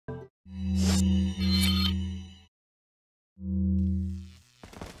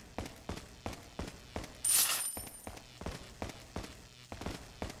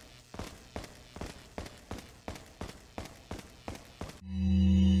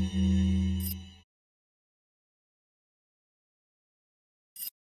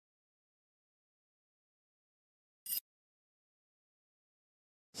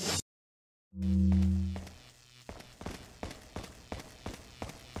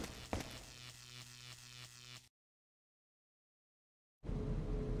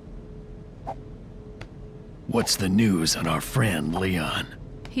What's the news on our friend Leon?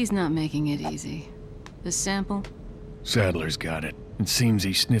 He's not making it easy. The sample? Sadler's got it. It seems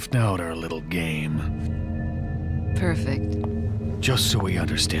he sniffed out our little game. Perfect. Just so we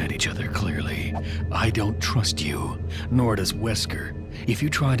understand each other clearly, I don't trust you, nor does Wesker. If you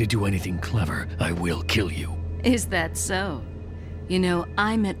try to do anything clever, I will kill you. Is that so? You know,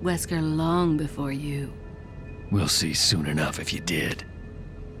 I met Wesker long before you. We'll see soon enough if you did.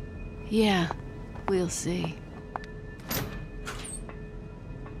 Yeah, we'll see.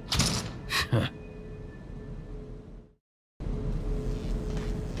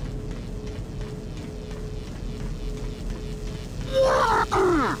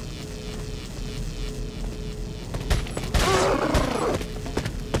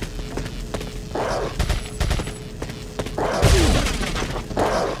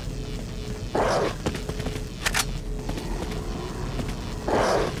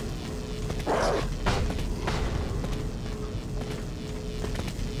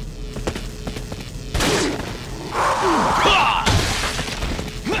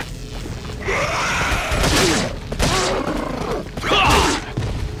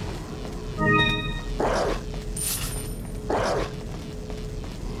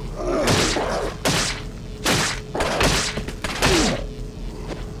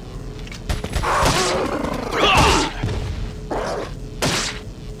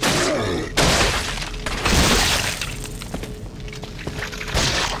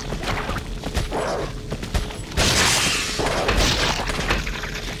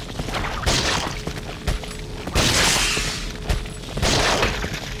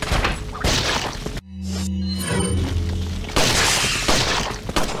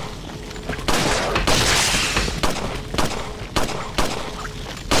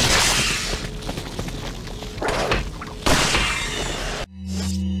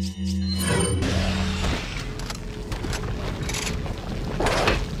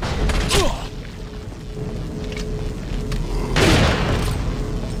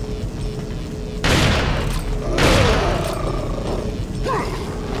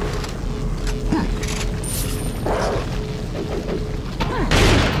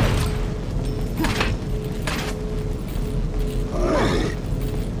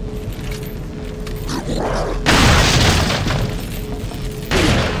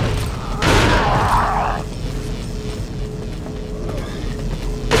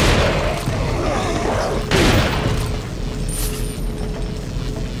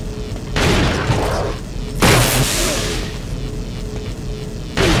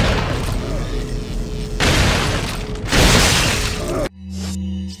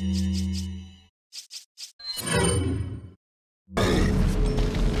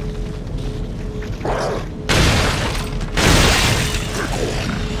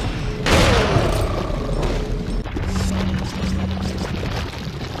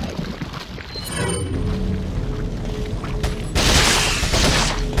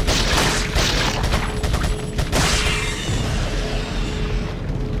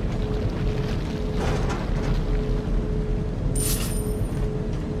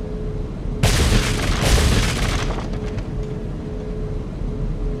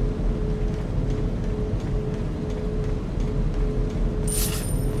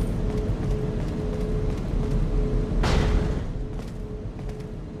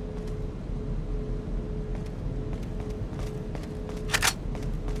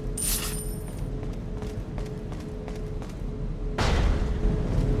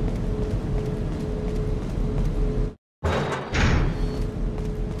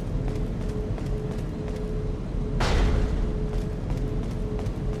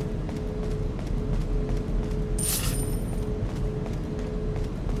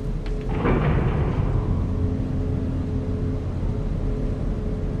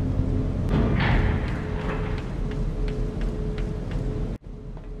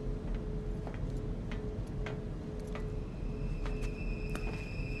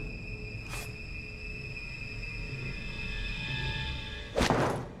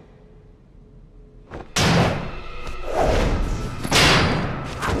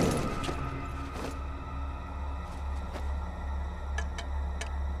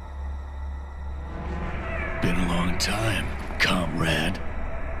 Been a long time, comrade.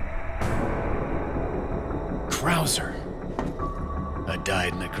 Krauser. I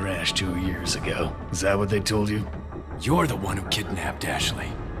died in a crash 2 years ago. Is that what they told you? You're the one who kidnapped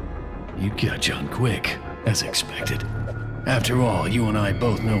Ashley. You catch on quick, as expected. After all, you and I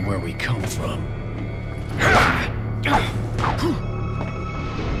both know where we come from.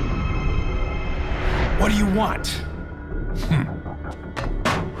 What do you want?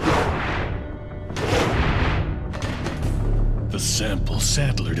 The sample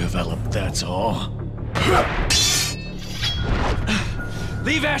Sadler developed, that's all.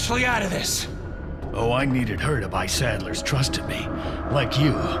 Leave Ashley out of this! Oh, I needed her to buy Sadler's trust in me. Like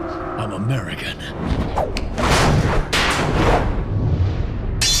you, I'm American.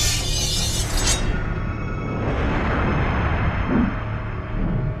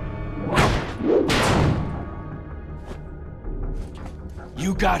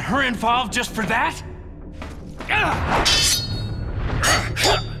 You got her involved just for that?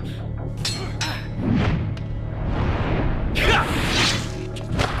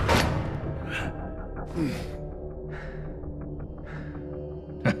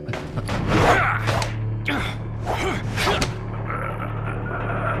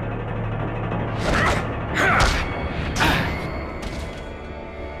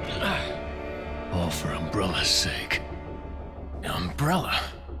 All for Umbrella's sake. Umbrella?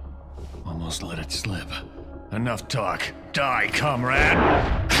 Almost let it slip. Enough talk. Die, comrade!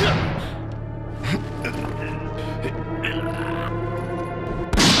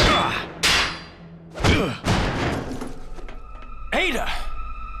 Ada!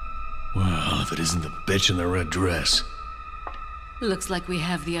 Well, if it isn't the bitch in the red dress. Looks like we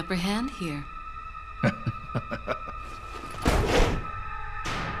have the upper hand here.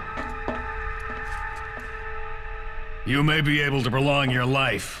 You may be able to prolong your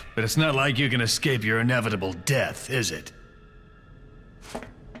life, but it's not like you can escape your inevitable death, is it?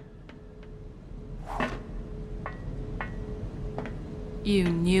 You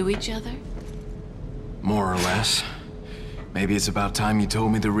knew each other? More or less. Maybe it's about time you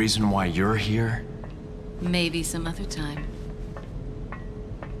told me the reason why you're here. Maybe some other time.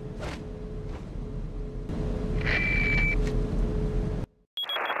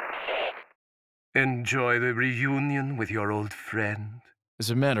 Enjoy the reunion with your old friend? As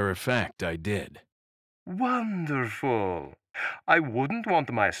a matter of fact, I did. Wonderful. I wouldn't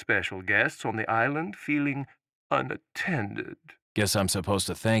want my special guests on the island feeling unattended. Guess I'm supposed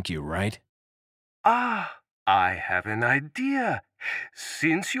to thank you, right? Ah, I have an idea.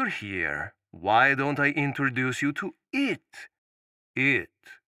 Since you're here, why don't I introduce you to it? It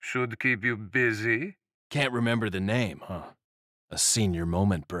should keep you busy. Can't remember the name, huh? A senior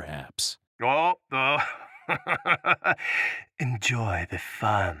moment, perhaps. Oh. Enjoy the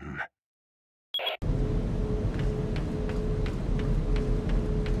fun.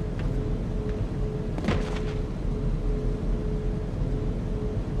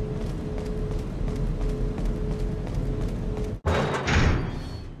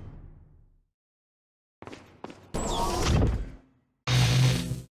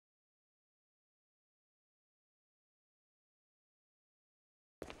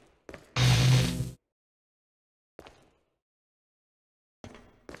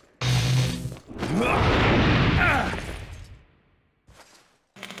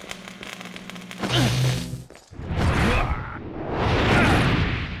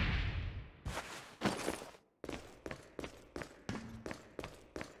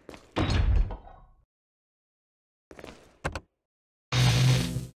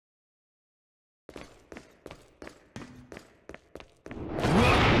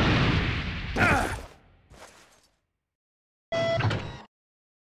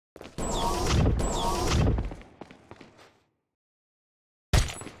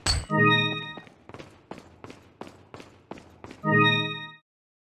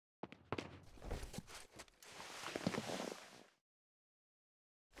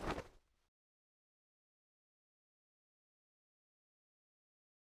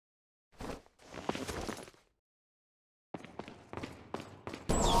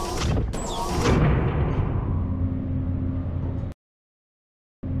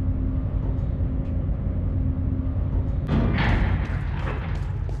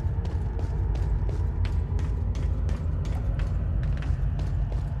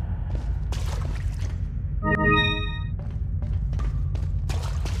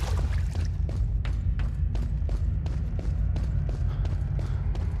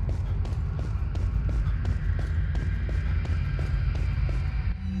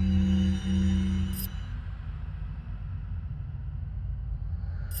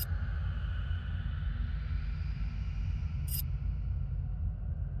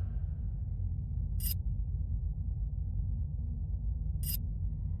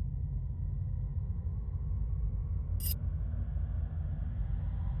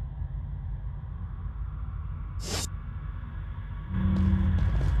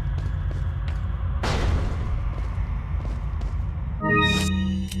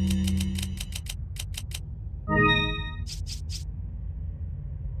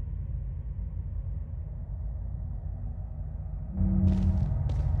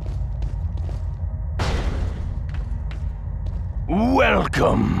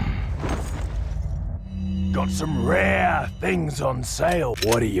 Welcome. Got some rare things on sale.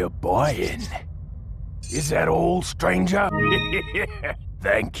 What are you buying? Is that all, stranger?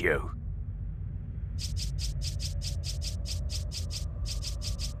 Thank you.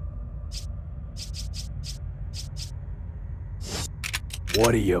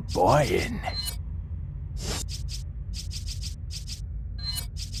 What are you buying?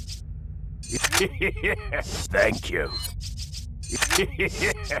 Thank you.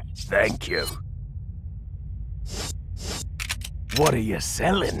 Thank you. What are you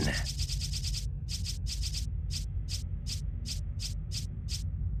selling?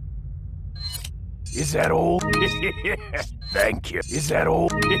 Is that all? Thank you. Is that all?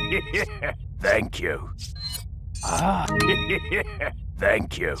 Thank you. Ah.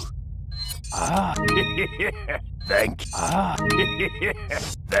 Thank you. Ah. Thank you. Ah.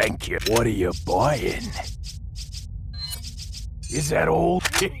 Thank you. What are you buying? Is that all?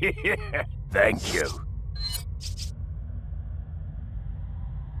 Thank you.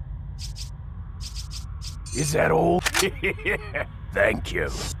 Is that all? Thank you.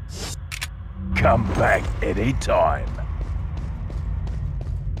 Come back anytime.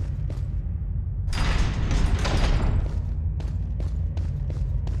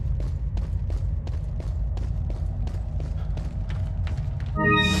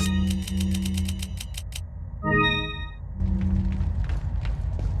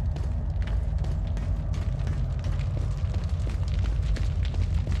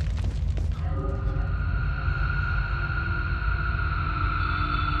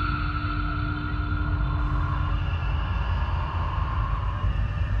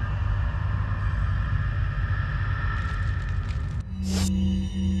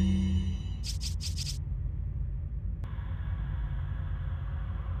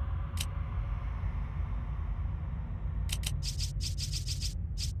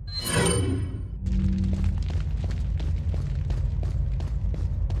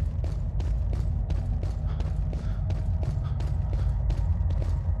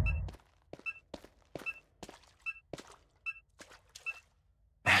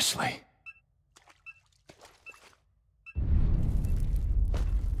 Ashley.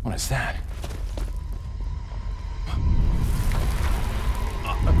 What is that?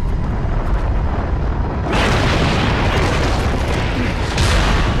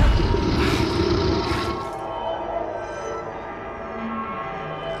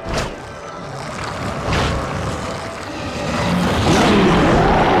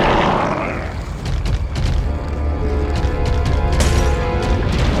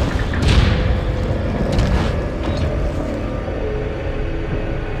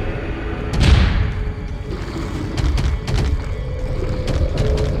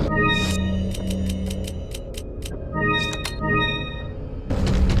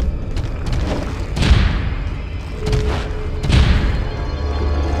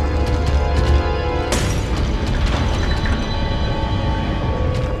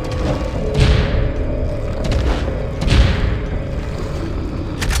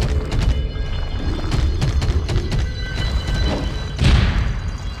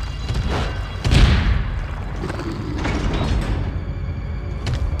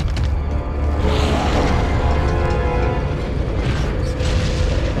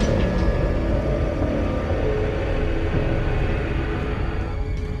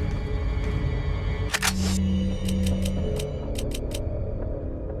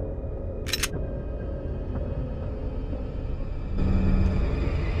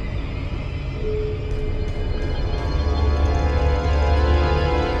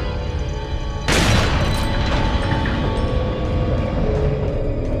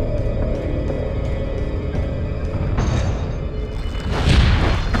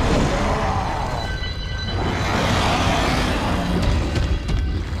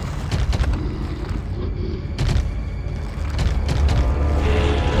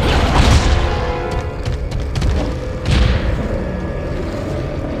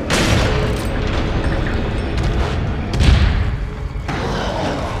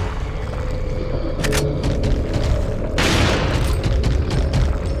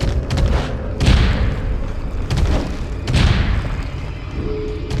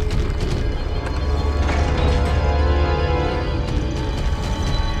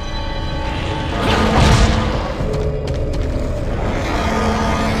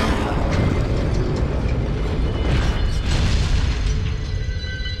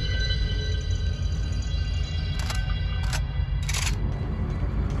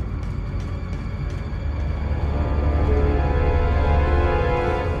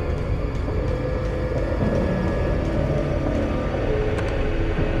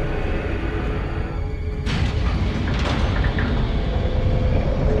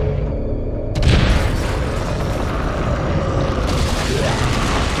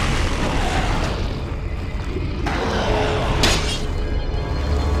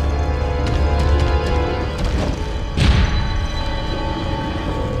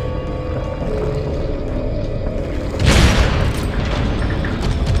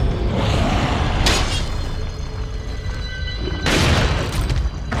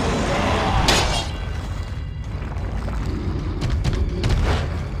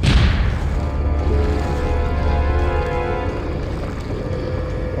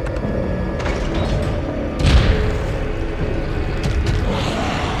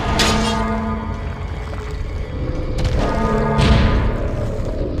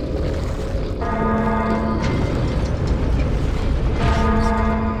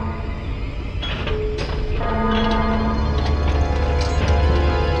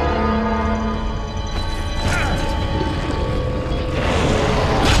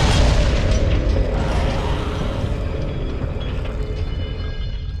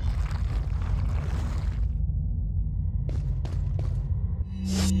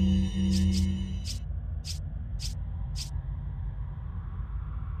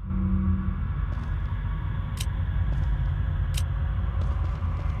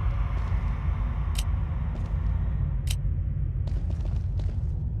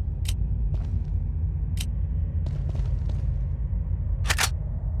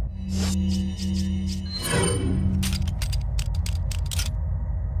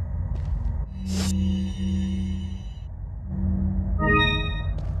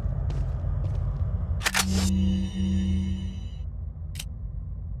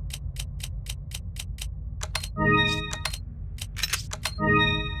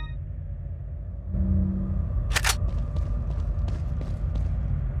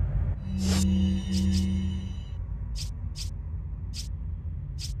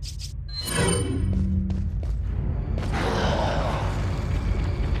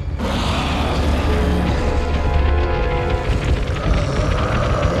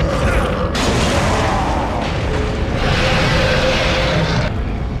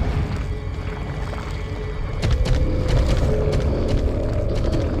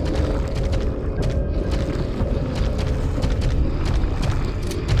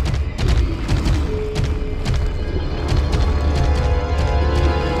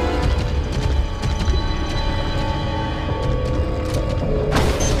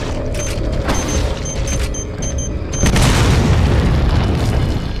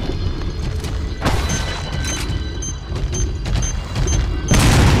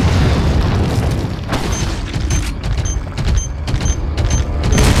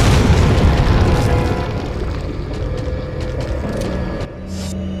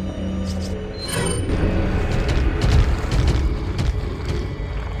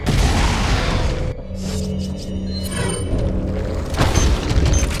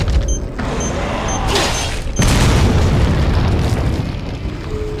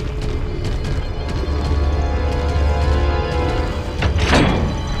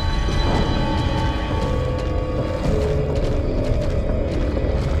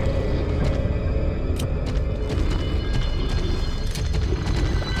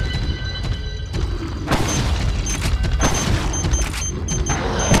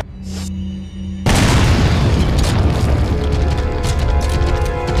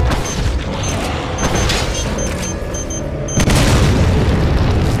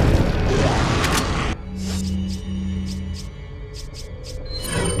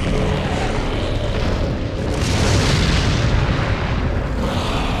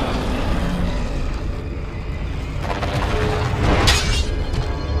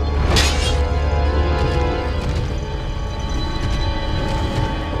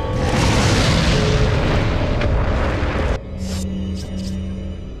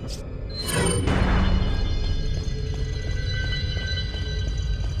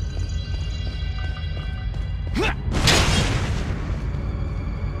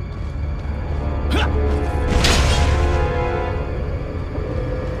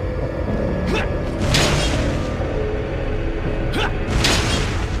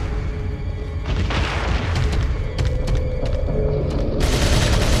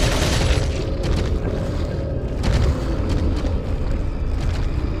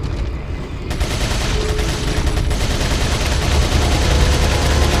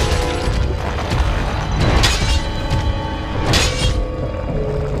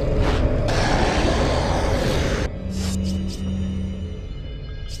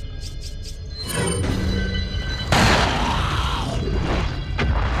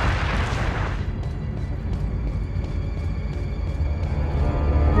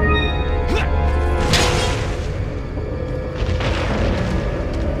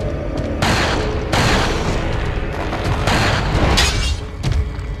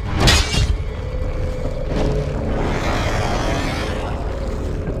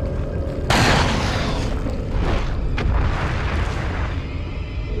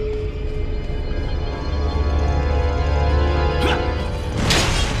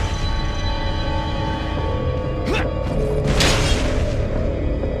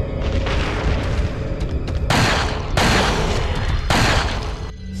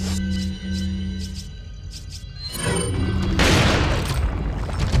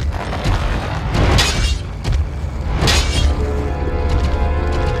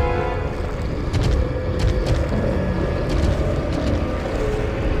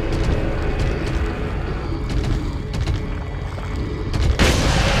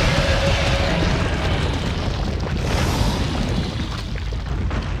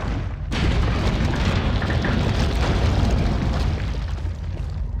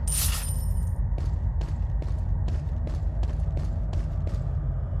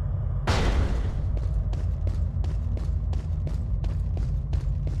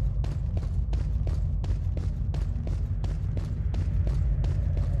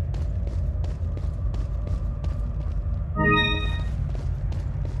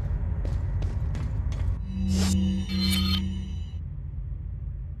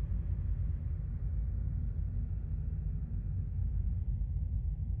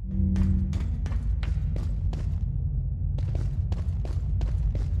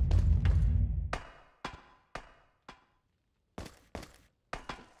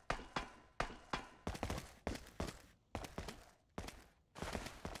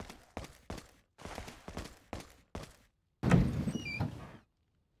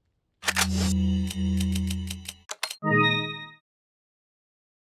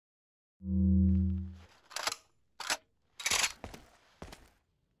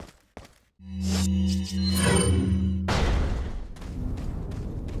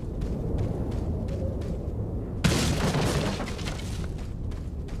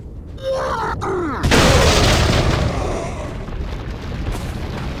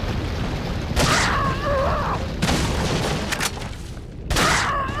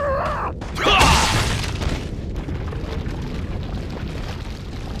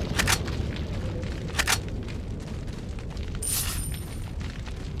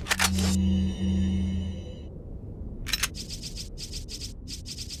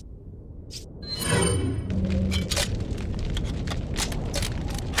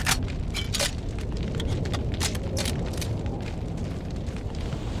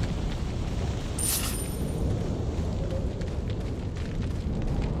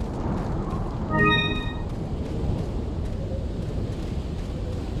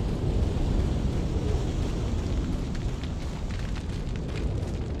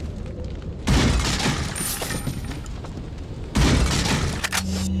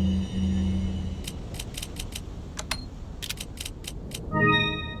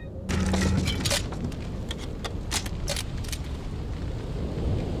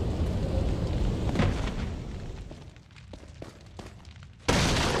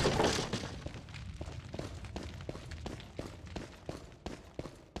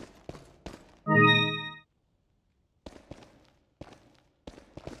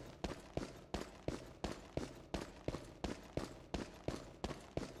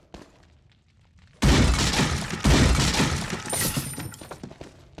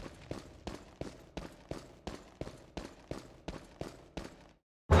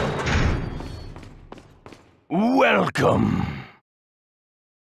 Welcome.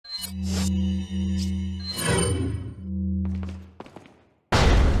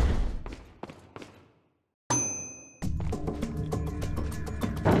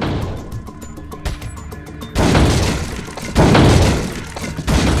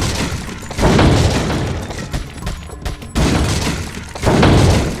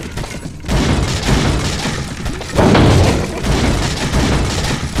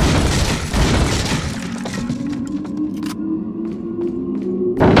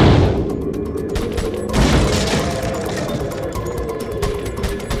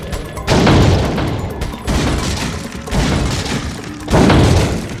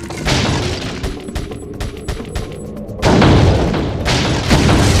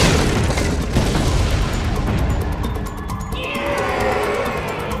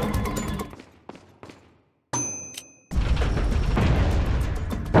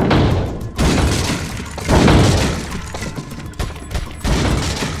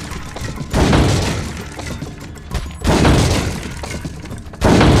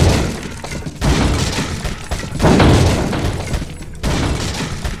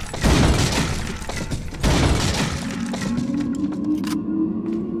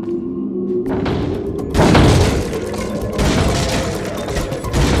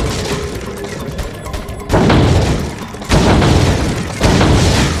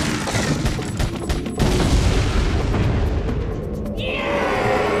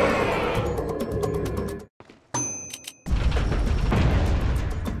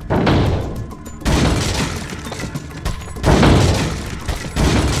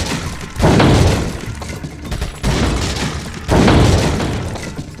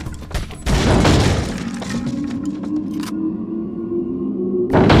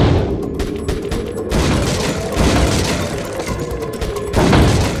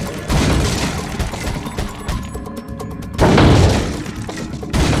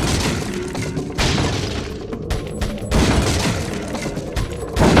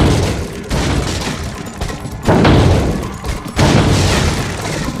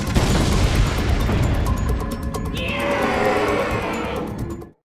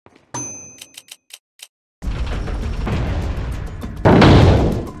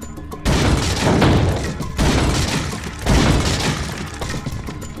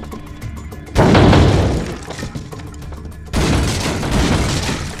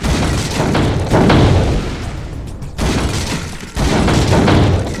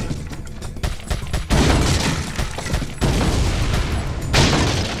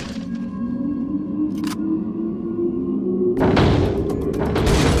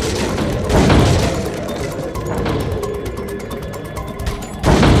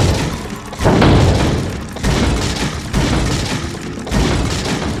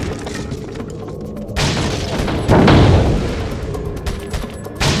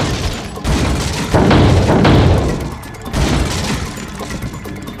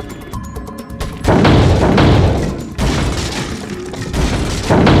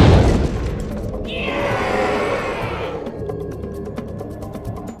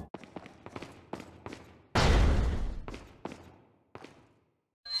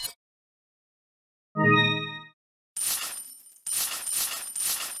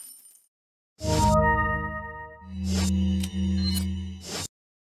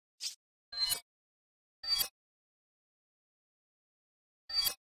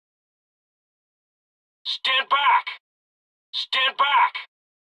 Stand back! Stand back!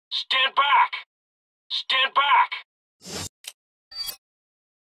 Stand back! Stand back!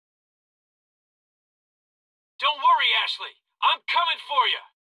 Don't worry, Ashley. I'm coming for you.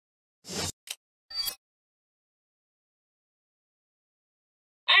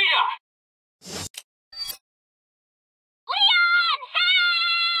 Ada! Leon,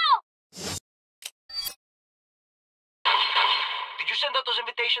 help! Did you send out those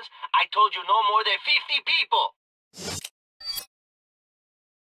invitations? I told you no more than 50 people.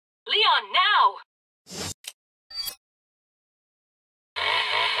 Leon, now!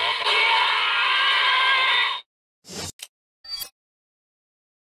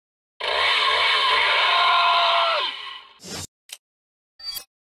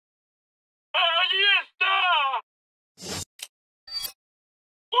 ¡Allí está!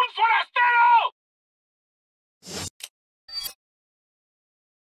 ¡Un forastero!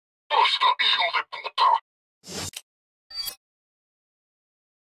 ¡Basta, hijo de puta!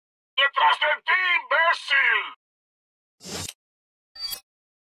 ¡Detrás de ti, imbécil!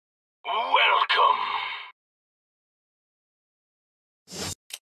 Welcome.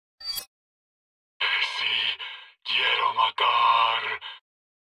 Sí, quiero matar.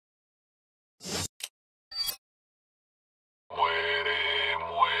 Muere,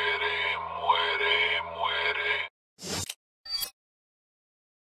 muere, muere, muere.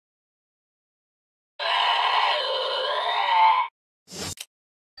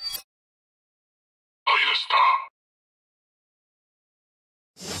 Ahí está.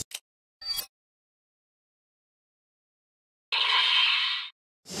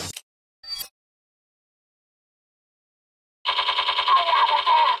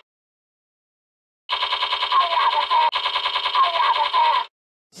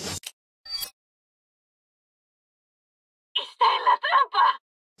 ¡Está en la trampa!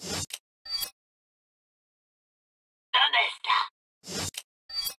 ¿Dónde está?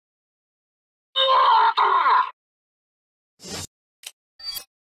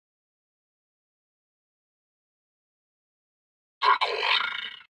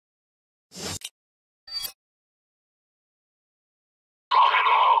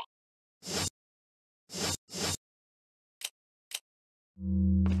 ¡Cógelo!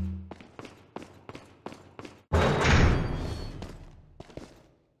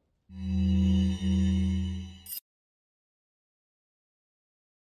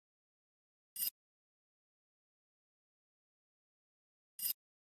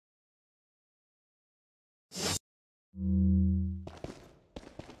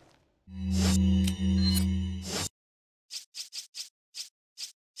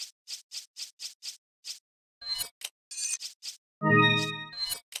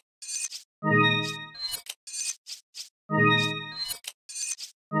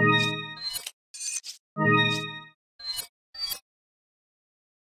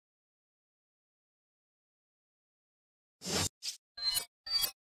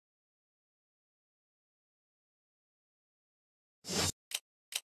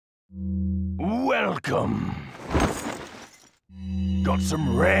 Welcome. Got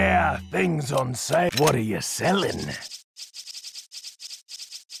some rare things on sale. What are you selling?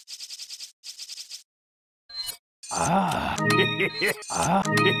 Ah. Ah.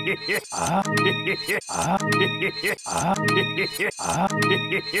 Ah. Ah. Ah.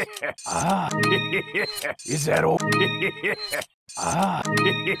 Ah. Is that all? Ah.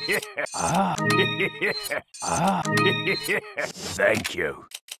 Ah. Ah. Thank you.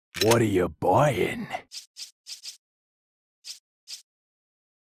 What are you buying?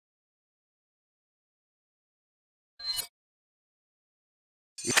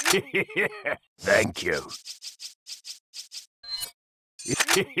 Thank you.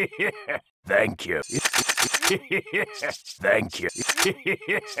 Thank you. Thank you. Thank you.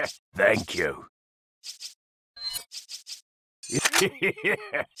 Thank you.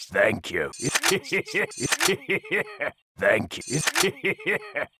 Thank you.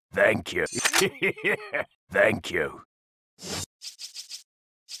 Thank you. Thank you.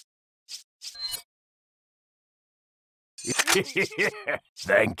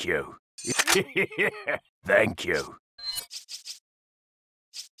 Thank you. Thank you.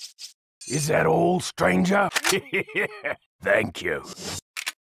 Is that all, stranger? Thank you.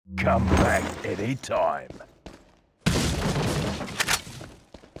 Come back any time.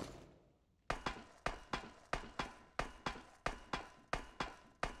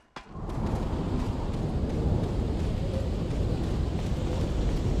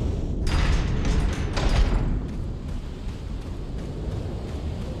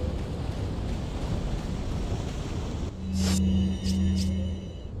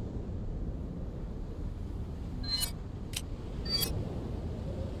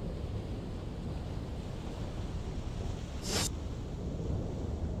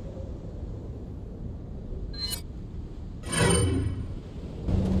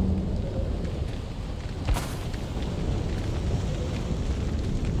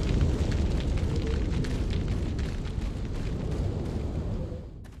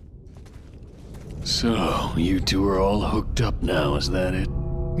 So, you two are all hooked up now, is that it?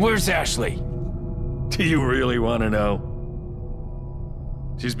 Where's Ashley? Do you really want to know?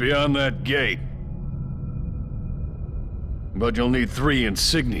 She's beyond that gate. But you'll need 3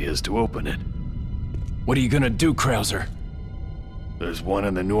 insignias to open it. What are you gonna do, Krauser? There's one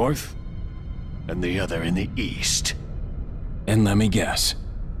in the north, and the other in the east. And let me guess,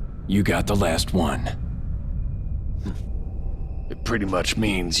 you got the last one. It pretty much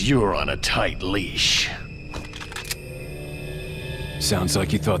means you're on a tight leash. Sounds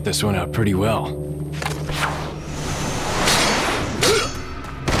like you thought this one out pretty well.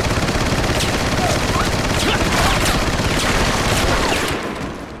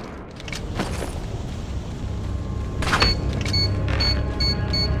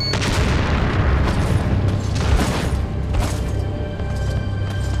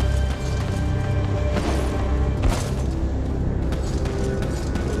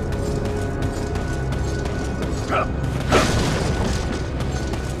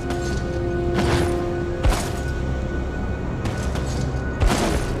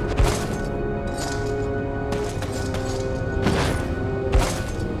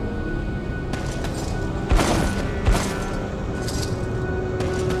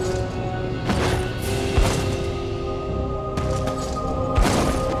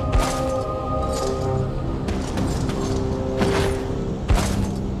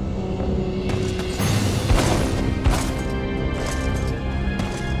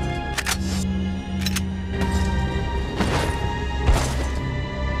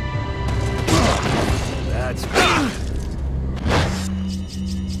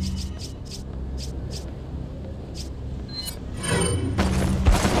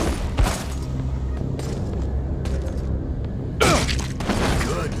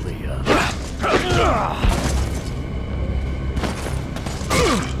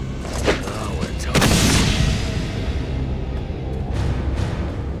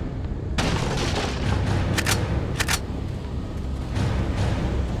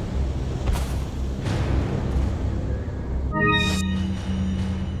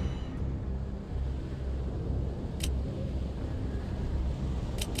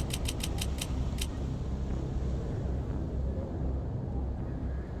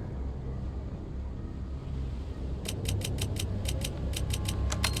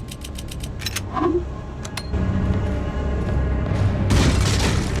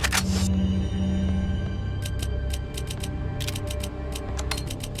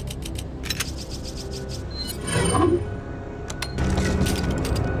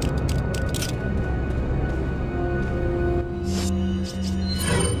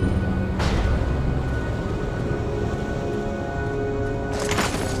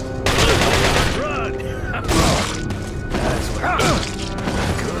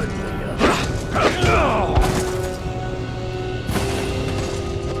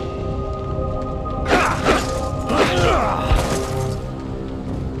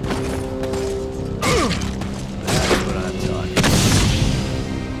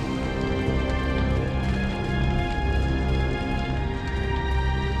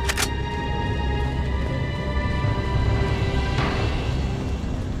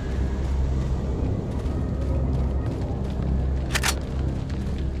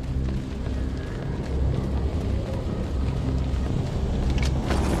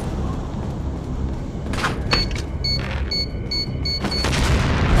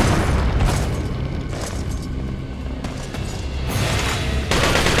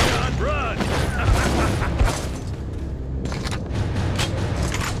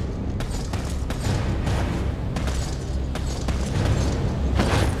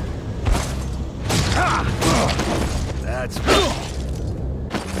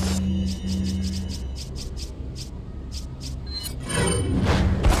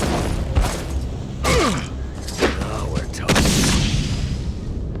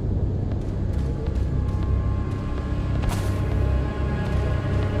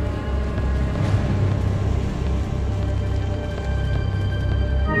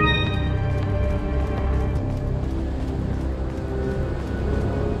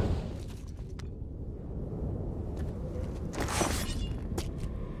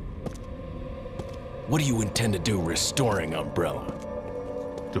 What do you intend to do restoring Umbrella?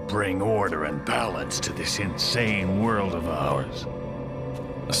 To bring order and balance to this insane world of ours.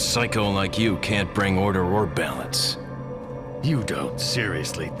 A psycho like you can't bring order or balance. You don't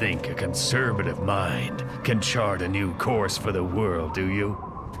seriously think a conservative mind can chart a new course for the world, do you?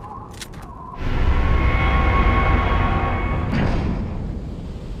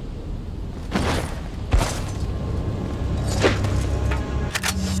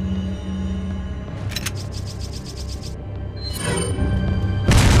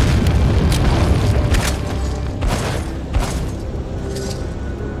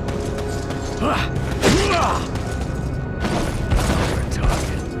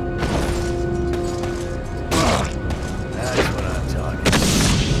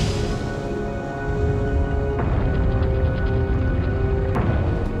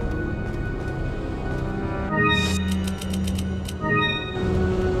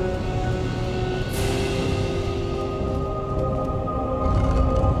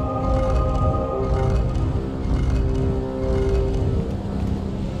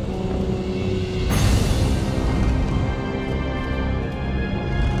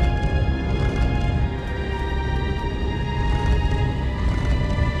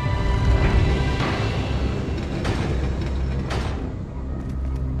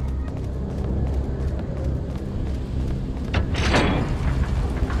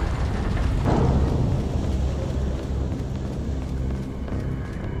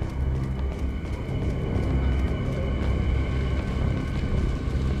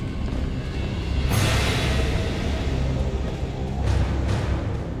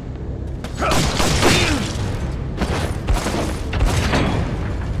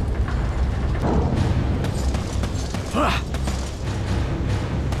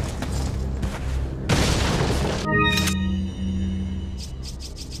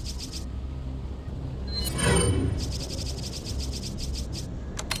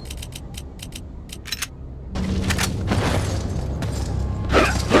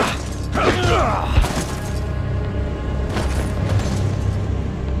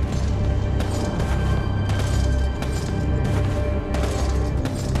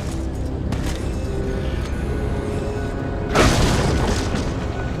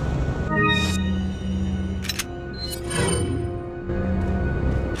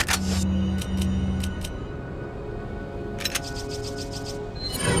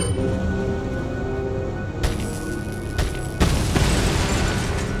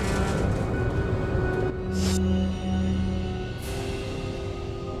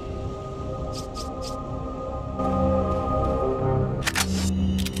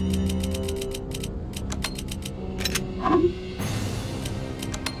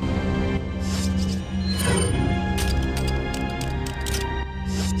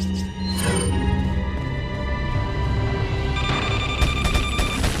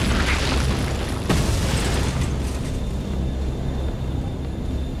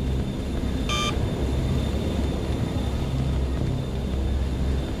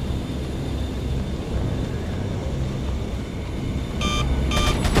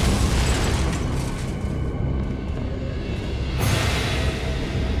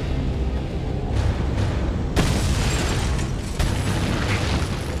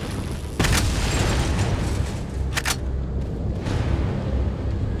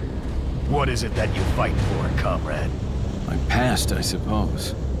 What is it that you fight for, comrade? My past, I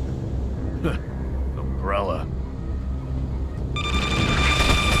suppose. Umbrella.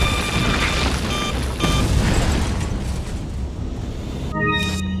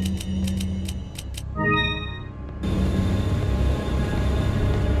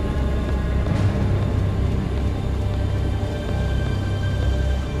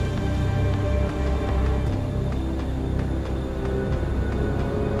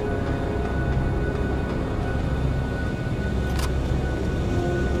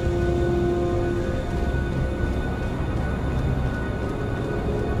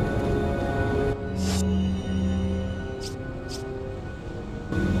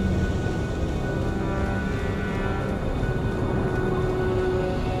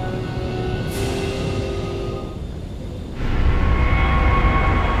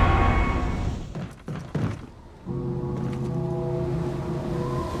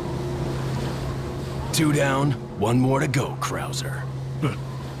 Two down, one more to go, Krauser.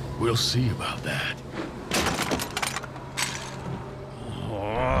 We'll see about that.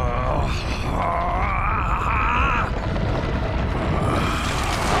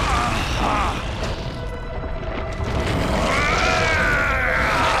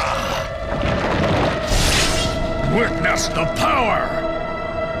 Witness the power!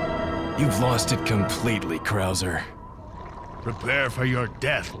 You've lost it completely, Krauser. Prepare for your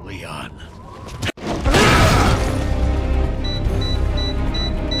death, Leon.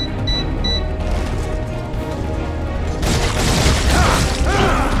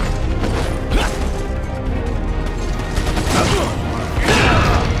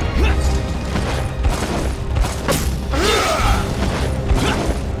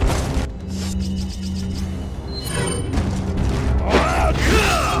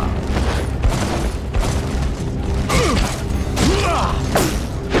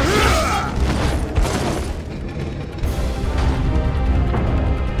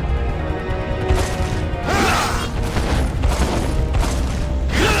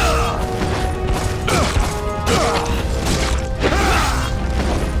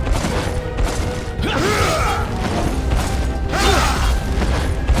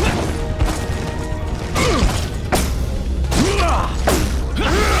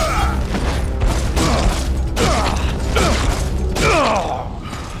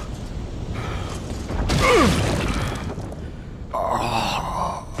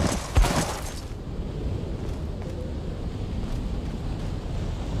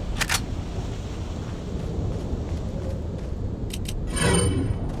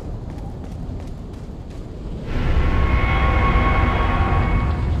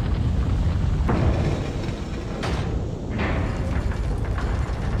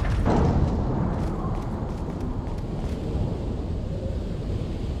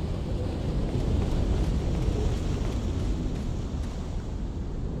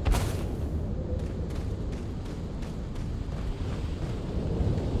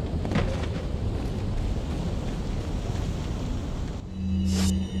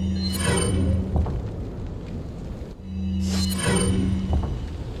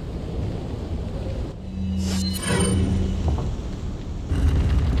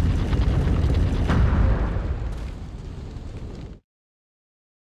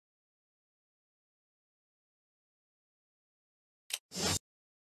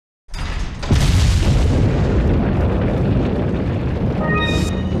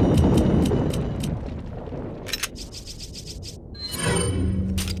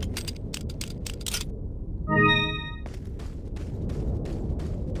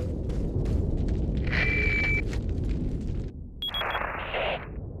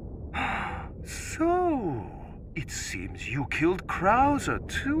 seems you killed Krauser,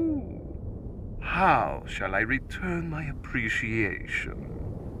 too. How shall I return my appreciation?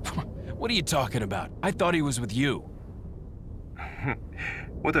 What are you talking about? I thought he was with you.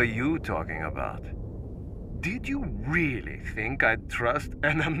 What are you talking about? Did you really think I'd trust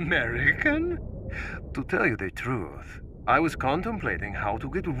an American? To tell you the truth, I was contemplating how to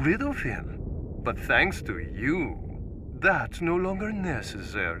get rid of him. But thanks to you, that's no longer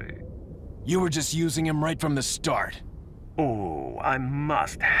necessary. You were just using him right from the start. Oh, I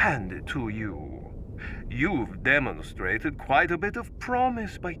must hand it to you. You've demonstrated quite a bit of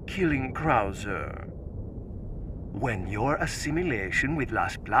promise by killing Krauser. When your assimilation with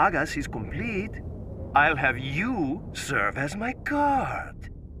Las Plagas is complete, I'll have you serve as my guard.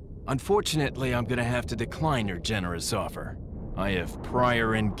 Unfortunately, I'm gonna have to decline your generous offer. I have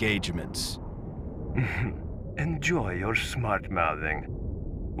prior engagements. Enjoy your smart-mouthing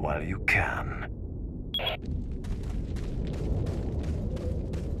while you can.